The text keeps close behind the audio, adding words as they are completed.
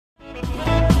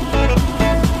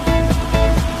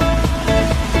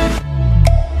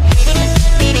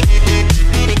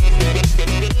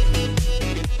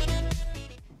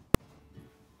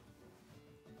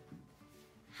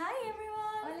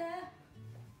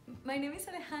my name is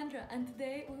Alejandra and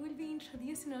today we will be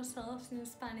introducing ourselves in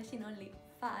Spanish in only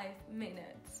 5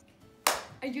 minutes.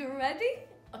 Are you ready?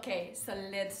 Okay, so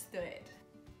let's do it.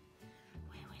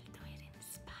 We will do it in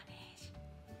Spanish.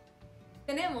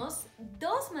 Tenemos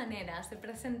dos maneras de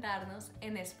presentarnos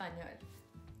en español.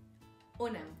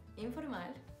 Una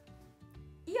informal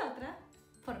y otra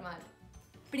formal.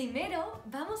 Primero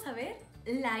vamos a ver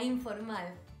la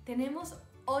informal. Tenemos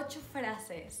 8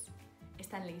 frases.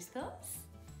 ¿Están listos?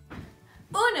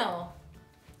 1.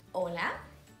 Hola.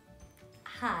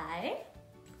 Hi.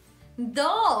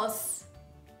 2.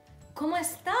 ¿Cómo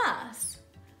estás?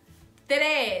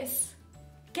 3.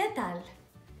 ¿Qué tal?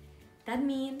 That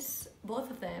means both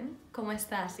of them. ¿Cómo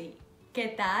estás? Y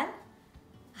 ¿qué tal?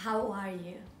 How are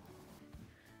you?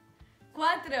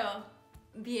 4.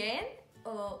 ¿Bien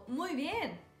o muy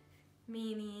bien?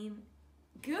 Meaning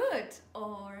good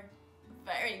or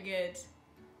very good.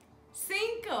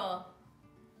 5.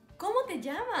 ¿Cómo te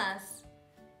llamas?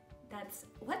 That's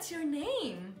what's your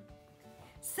name?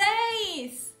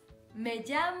 6. Me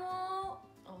llamo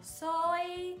o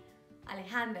soy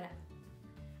Alejandra.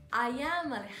 I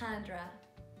am Alejandra.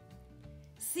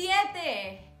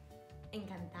 7.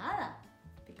 Encantada,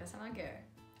 because I'm a girl.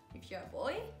 If you're a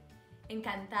boy,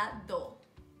 encantado.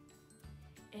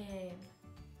 8.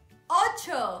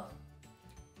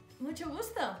 Mucho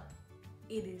gusto.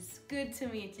 It is good to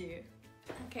meet you.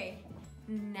 Okay,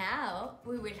 now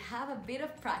we will have a bit of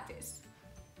practice.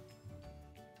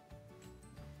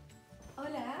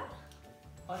 Hola.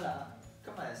 Hola,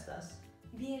 ¿cómo estás?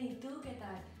 Bien, ¿y tú qué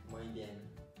tal? Muy bien.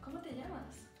 ¿Cómo te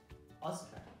llamas?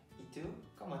 Oscar, ¿y tú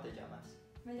cómo te llamas?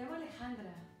 Me llamo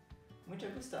Alejandra. Mucho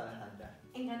gusto, Alejandra.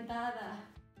 Encantada.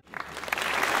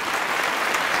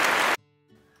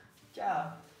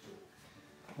 Chao.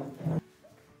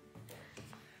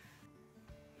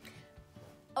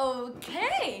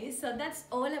 Okay, so that's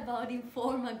all about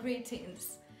informal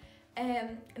greetings.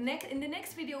 In the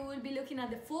next video, we'll be looking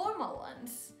at the formal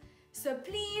ones. So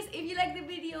please, if you like the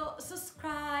video,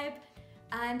 subscribe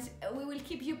and we will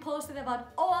keep you posted about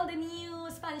all the new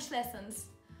Spanish lessons.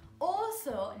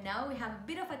 Also, now we have a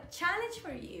bit of a challenge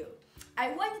for you.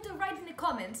 I want you to write in the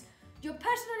comments your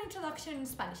personal introduction in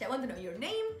Spanish. I want to know your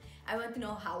name, I want to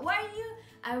know how are you,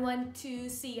 I want to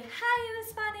see hi in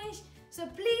Spanish. So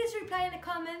please reply in the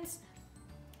comments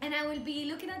and I will be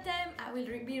looking at them, I will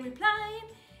be replying,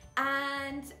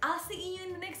 and I'll see you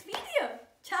in the next video.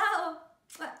 Ciao!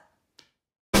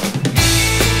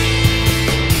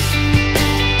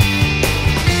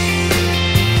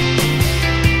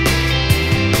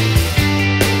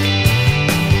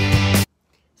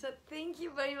 So thank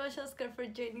you very much, Oscar, for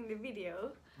joining the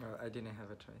video. Well, I didn't have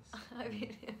a choice. I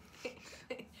mean,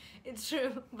 it's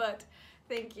true, but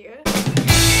thank you.